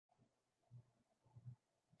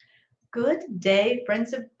Good day,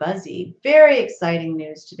 friends of Buzzy. Very exciting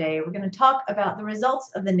news today. We're going to talk about the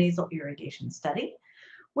results of the nasal irrigation study.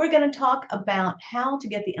 We're going to talk about how to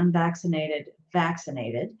get the unvaccinated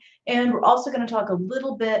vaccinated. And we're also going to talk a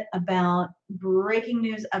little bit about breaking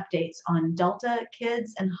news updates on Delta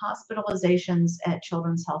kids and hospitalizations at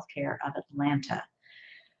Children's Healthcare of Atlanta.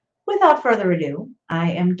 Without further ado,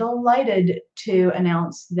 I am delighted to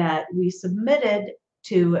announce that we submitted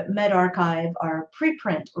to medRxiv, our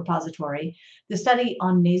preprint repository, the study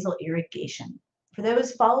on nasal irrigation. For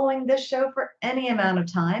those following this show for any amount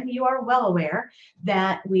of time, you are well aware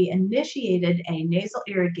that we initiated a nasal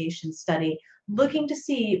irrigation study looking to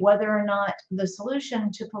see whether or not the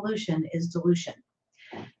solution to pollution is dilution.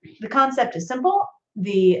 The concept is simple.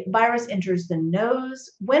 The virus enters the nose.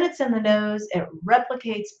 When it's in the nose, it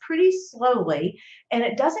replicates pretty slowly, and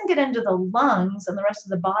it doesn't get into the lungs and the rest of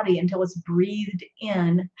the body until it's breathed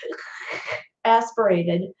in,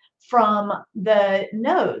 aspirated from the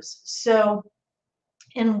nose. So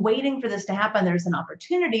in waiting for this to happen, there's an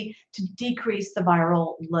opportunity to decrease the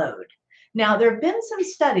viral load. Now, there have been some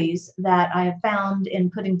studies that I have found in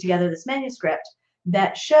putting together this manuscript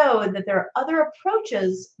that show that there are other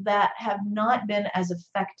approaches that have not been as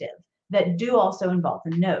effective that do also involve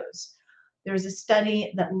the nose. There's a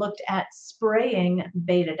study that looked at spraying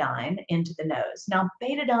betadine into the nose. Now,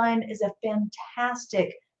 betadine is a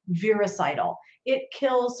fantastic virucidal. It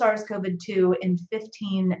kills SARS-CoV-2 in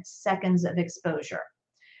 15 seconds of exposure.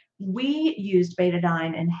 We used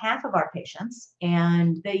betadine in half of our patients,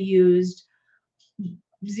 and they used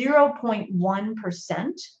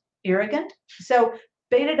 0.1% irrigant. So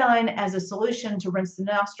betadine as a solution to rinse the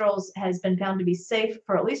nostrils has been found to be safe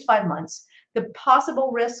for at least 5 months. The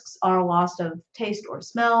possible risks are loss of taste or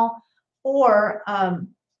smell, or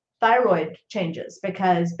thyroid changes,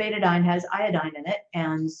 because betadine has iodine in it,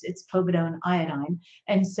 and it's povidone iodine.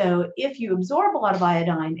 And so if you absorb a lot of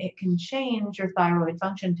iodine, it can change your thyroid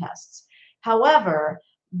function tests. However,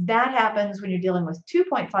 that happens when you're dealing with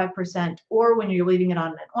 2.5% or when you're leaving it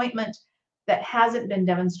on an ointment. That hasn't been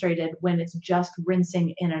demonstrated when it's just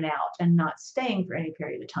rinsing in and out and not staying for any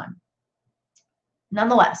period of time.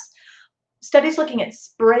 Nonetheless, studies looking at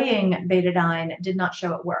spraying betadine did not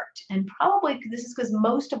show it worked. And probably this is because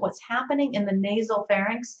most of what's happening in the nasal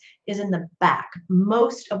pharynx is in the back.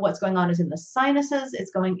 Most of what's going on is in the sinuses.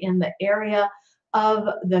 It's going in the area of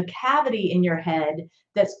the cavity in your head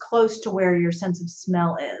that's close to where your sense of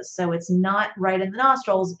smell is. So it's not right in the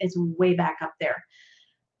nostrils, it's way back up there.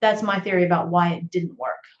 That's my theory about why it didn't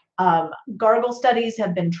work. Gargle studies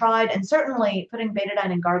have been tried, and certainly putting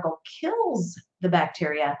betadine in gargle kills the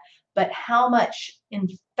bacteria, but how much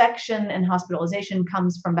infection and hospitalization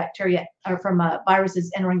comes from bacteria or from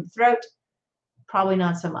viruses entering the throat? Probably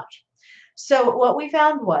not so much. So what we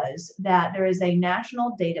found was that there is a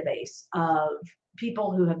national database of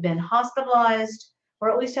people who have been hospitalized, or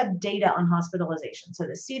at least have data on hospitalization. So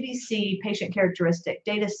the CDC patient characteristic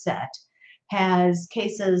data set has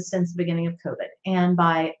cases since the beginning of COVID. And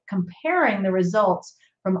by comparing the results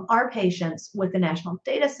from our patients with the national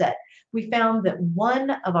data set, we found that one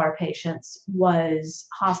of our patients was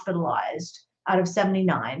hospitalized out of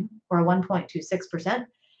 79, or 1.26%.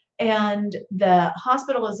 And the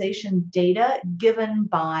hospitalization data given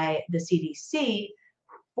by the CDC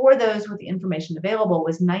for those with the information available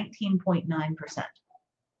was 19.9%.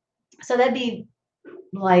 So that'd be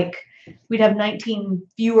like we'd have 19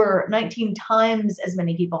 times as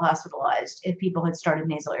many people hospitalized if people had started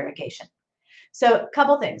nasal irrigation. So a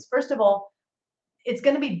couple things. First of all, it's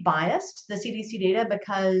going to be biased, the CDC data,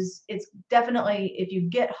 because it's definitely, if you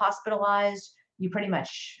get hospitalized, you pretty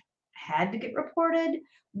much had to get reported.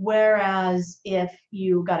 Whereas if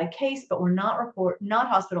you got a case but were not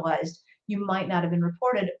hospitalized, you might not have been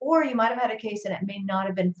reported, or you might have had a case and it may not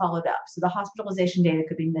have been followed up. So the hospitalization data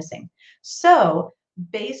could be missing. So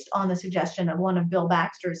based on the suggestion of one of Bill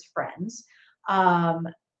Baxter's friends,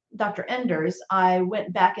 Dr. Enders, I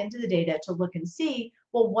went back into the data to look and see,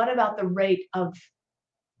 well, what about the rate of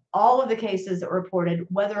all of the cases that were reported,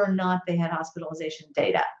 whether or not they had hospitalization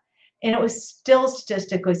data? And it was still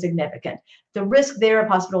statistically significant. The risk there of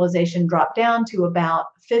hospitalization dropped down to about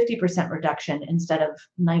 50% reduction instead of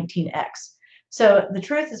 19x. So the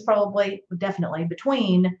truth is probably, definitely,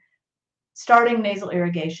 between starting nasal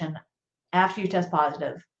irrigation after you test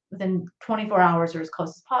positive, within 24 hours or as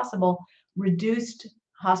close as possible, reduced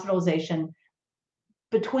hospitalization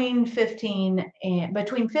between 50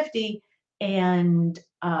 and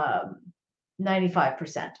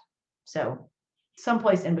 95%. So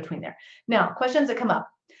someplace in between there. Now, questions that come up.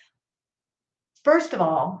 First of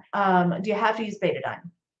all, do you have to use betadine?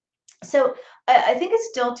 So I think it's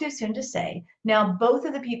still too soon to say. Now, both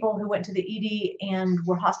of the people who went to the ED and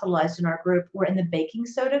were hospitalized in our group were in the baking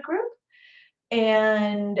soda group.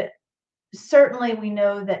 And certainly we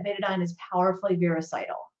know that betadine is powerfully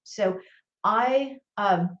virucidal. So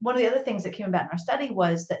one of the other things that came about in our study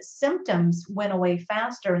was that symptoms went away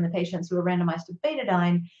faster in the patients who were randomized to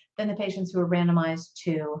betadine than the patients who were randomized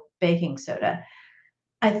to baking soda.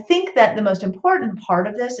 I think that the most important part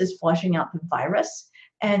of this is flushing out the virus.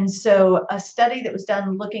 And so a study that was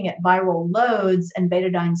done looking at viral loads and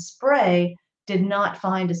betadine spray did not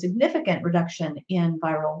find a significant reduction in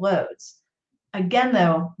viral loads. Again,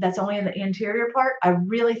 though, that's only in the anterior part. I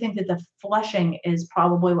really think that the flushing is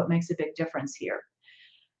probably what makes a big difference here.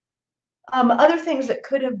 Other things that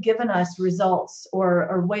could have given us results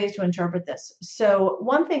or ways to interpret this. So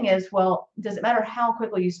one thing is, well, does it matter how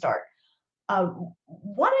quickly you start?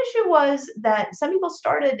 One issue was that some people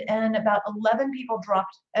started and about 11 people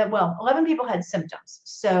dropped, 11 people had symptoms.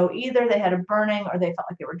 So either they had a burning or they felt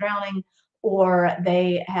like they were drowning, or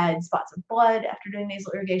they had spots of blood after doing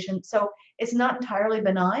nasal irrigation. So it's not entirely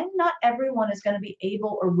benign. Not everyone is going to be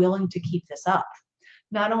able or willing to keep this up.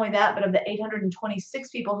 Not only that, but of the 826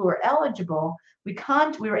 people who were eligible, we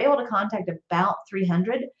were able to contact about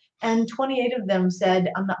 300, and 28 of them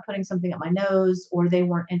said, I'm not putting something up my nose, or they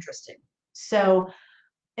weren't interested. So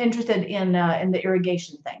interested in the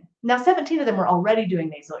irrigation thing. Now, 17 of them were already doing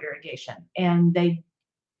nasal irrigation, and they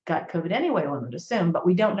got COVID anyway, one would assume, but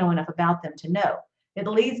we don't know enough about them to know. It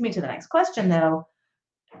leads me to the next question, though.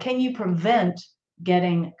 Can you prevent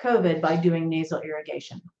getting COVID by doing nasal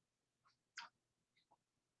irrigation?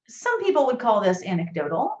 Some people would call this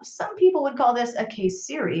anecdotal. Some people would call this a case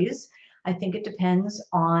series. I think it depends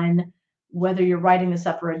on whether you're writing this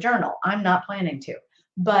up for a journal. I'm not planning to,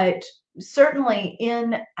 but certainly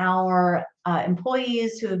in our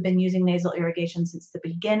employees who have been using nasal irrigation since the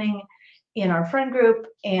beginning, in our friend group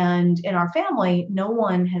and in our family, no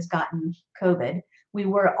one has gotten COVID. We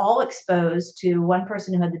were all exposed to one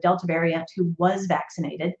person who had the Delta variant who was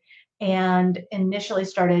vaccinated and initially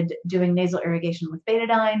started doing nasal irrigation with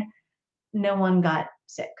betadine. No one got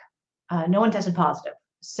sick. No one tested positive.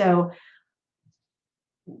 So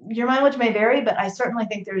your mileage may vary, but I certainly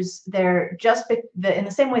think in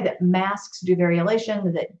the same way that masks do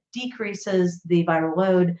variolation, that decreases the viral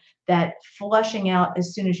load, that flushing out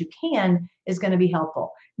as soon as you can is going to be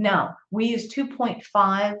helpful. Now, we use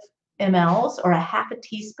 2.5 mLs or a half a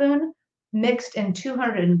teaspoon mixed in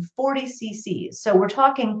 240 cc's. So we're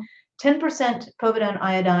talking 10% povidone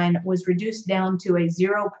iodine was reduced down to a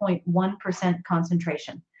 0.1%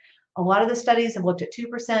 concentration. A lot of the studies have looked at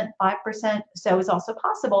 2%, 5%, so it's also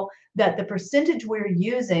possible that the percentage we're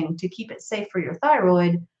using to keep it safe for your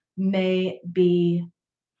thyroid may be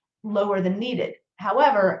lower than needed.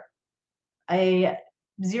 However, a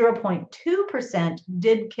 0.2%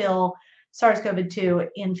 did kill SARS-CoV-2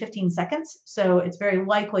 in 15 seconds, so it's very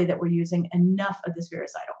likely that we're using enough of this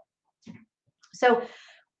virucidal. So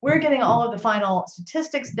we're getting all of the final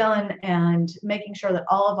statistics done and making sure that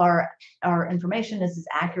all of our information is as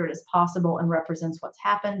accurate as possible and represents what's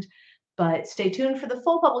happened. But stay tuned for the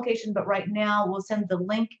full publication. But right now, we'll send the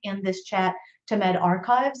link in this chat to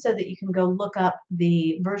medRxiv so that you can go look up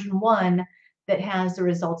the version 1 that has the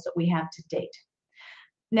results that we have to date.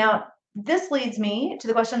 Now, this leads me to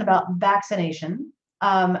the question about vaccination,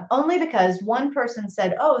 only because one person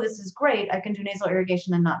said, oh, this is great, I can do nasal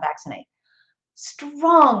irrigation and not vaccinate.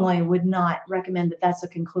 Strongly would not recommend that that's a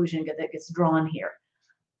conclusion that gets drawn here.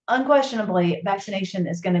 Unquestionably, vaccination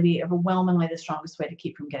is going to be overwhelmingly the strongest way to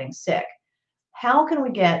keep from getting sick. How can we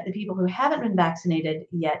get the people who haven't been vaccinated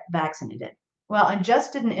yet vaccinated? Well, I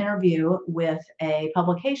just did an interview with a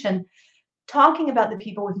publication talking about the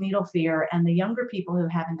people with needle fear and the younger people who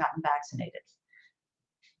haven't gotten vaccinated.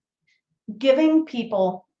 Giving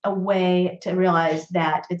people a way to realize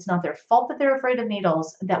that it's not their fault that they're afraid of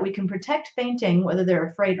needles, that we can protect fainting whether they're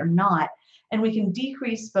afraid or not, and we can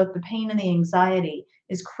decrease both the pain and the anxiety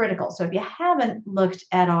is critical. So if you haven't looked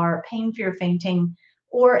at our pain, fear, fainting,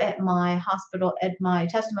 or at my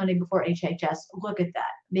testimony before HHS, look at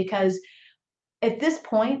that, because at this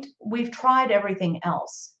point, we've tried everything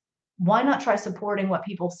else. Why not try supporting what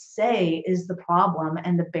people say is the problem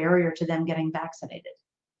and the barrier to them getting vaccinated?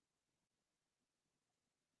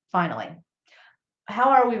 Finally, how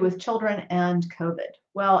are we with children and COVID?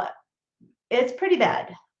 Well, it's pretty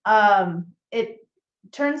bad. It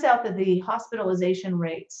turns out that the hospitalization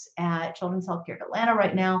rates at Children's Healthcare of Atlanta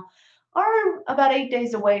right now are about 8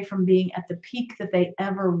 days away from being at the peak that they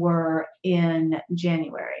ever were in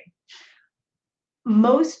January.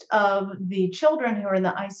 Most of the children who are in the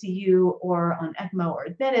ICU or on ECMO or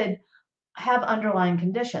admitted have underlying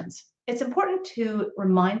conditions. it's important to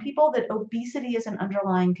remind people that obesity is an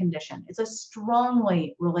underlying condition. It's a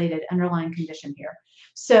strongly related underlying condition here.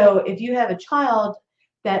 So if you have a child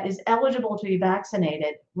that is eligible to be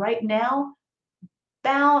vaccinated, right now,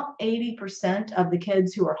 about 80% of the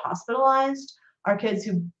kids who are hospitalized are kids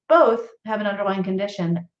who both have an underlying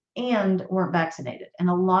condition and weren't vaccinated. And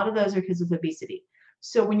a lot of those are kids with obesity.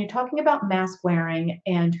 So when you're talking about mask wearing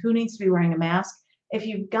and who needs to be wearing a mask, if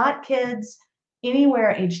you've got kids anywhere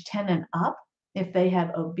age 10 and up, if they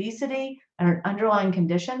have obesity or an underlying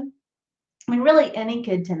condition, I mean, really any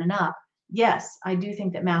kid 10 and up, yes, I do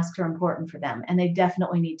think that masks are important for them and they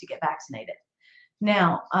definitely need to get vaccinated.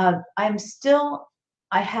 Now,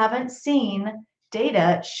 I haven't seen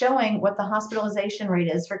data showing what the hospitalization rate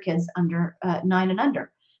is for kids under 9 and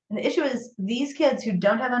under. And the issue is these kids who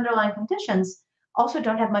don't have underlying conditions also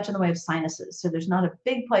don't have much in the way of sinuses. So there's not a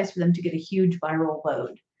big place for them to get a huge viral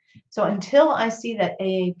load. So until I see that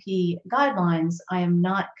AAP guidelines, I am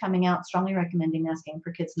not coming out strongly recommending masking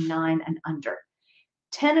for kids 9 and under.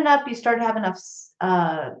 10 and up, you start to have enough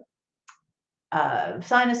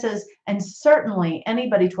sinuses, and certainly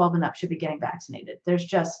anybody 12 and up should be getting vaccinated. There's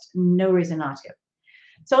just no reason not to.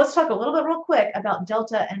 So let's talk a little bit real quick about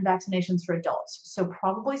Delta and vaccinations for adults. So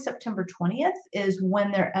probably September 20th is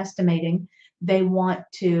when they're estimating they want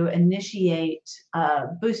to initiate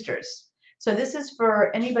boosters. So this is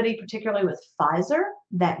for anybody particularly with Pfizer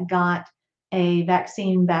that got a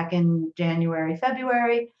vaccine back in January,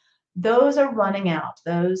 February. Those are running out.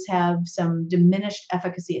 Those have some diminished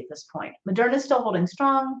efficacy at this point. Moderna is still holding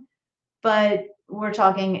strong, but we're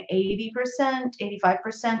talking 80%,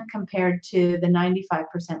 85% compared to the 95%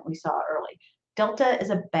 we saw early. Delta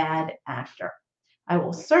is a bad actor. I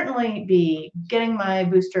will certainly be getting my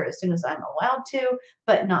booster as soon as I'm allowed to,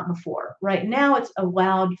 but not before. Right now, it's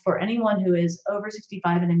allowed for anyone who is over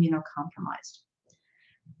 65 and immunocompromised.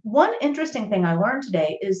 One interesting thing I learned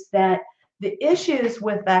today is that the issues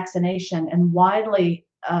with vaccination and widely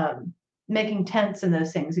making tents and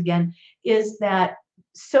those things, again, is that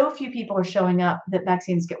so few people are showing up that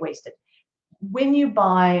vaccines get wasted. When you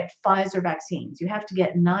buy Pfizer vaccines, you have to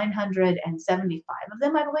get 975 of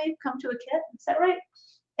them, I believe, come to a kit. Is that right?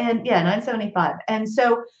 And yeah, 975. And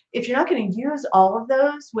so if you're not going to use all of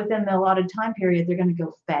those within the allotted time period, they're going to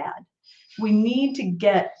go bad. We need to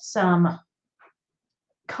get some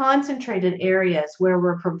concentrated areas where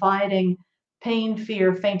we're providing pain,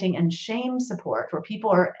 fear, fainting, and shame support, where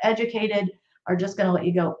people are educated, are just going to let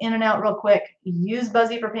you go in and out real quick. Use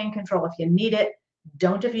Buzzy for pain control if you need it.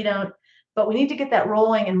 Don't if you don't. But we need to get that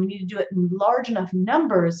rolling, and we need to do it in large enough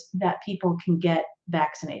numbers that people can get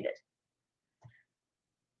vaccinated.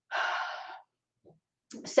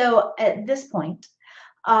 So at this point,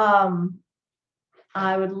 I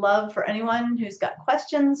would love for anyone who's got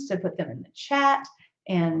questions to put them in the chat,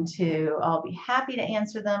 and I'll be happy to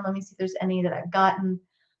answer them. Let me see if there's any that I've gotten.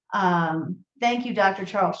 Thank you, Dr.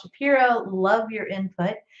 Charles Shapiro. Love your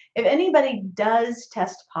input. If anybody does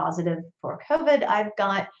test positive for COVID, I've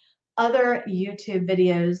got other YouTube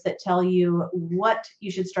videos that tell you what you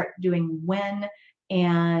should start doing when,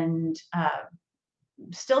 and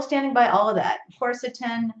still standing by all of that.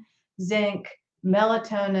 Quercetin, zinc,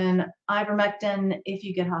 melatonin, ivermectin if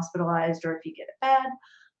you get hospitalized or if you get it bad,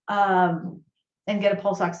 and get a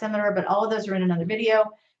pulse oximeter, but all of those are in another video.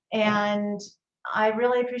 And I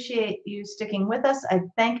really appreciate you sticking with us. I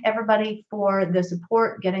thank everybody for the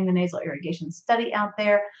support, getting the nasal irrigation study out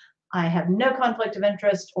there. I have no conflict of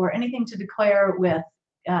interest or anything to declare with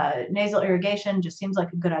nasal irrigation. Just seems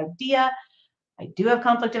like a good idea. I do have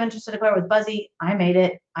conflict of interest to declare with Buzzy. I made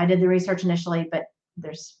it. I did the research initially, but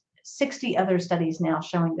there's 60 other studies now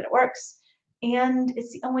showing that it works, and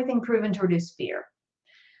it's the only thing proven to reduce fear.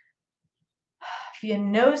 If you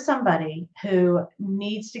know somebody who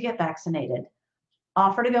needs to get vaccinated,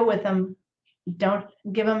 offer to go with them. Don't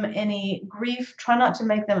give them any grief. Try not to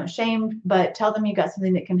make them ashamed, but tell them you got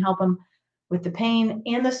something that can help them with the pain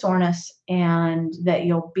and the soreness, and that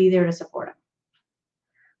you'll be there to support them.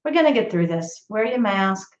 We're going to get through this. Wear your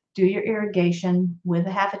mask, do your irrigation with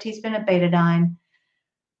a half a teaspoon of betadine.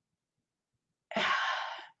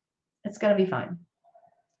 It's going to be fine.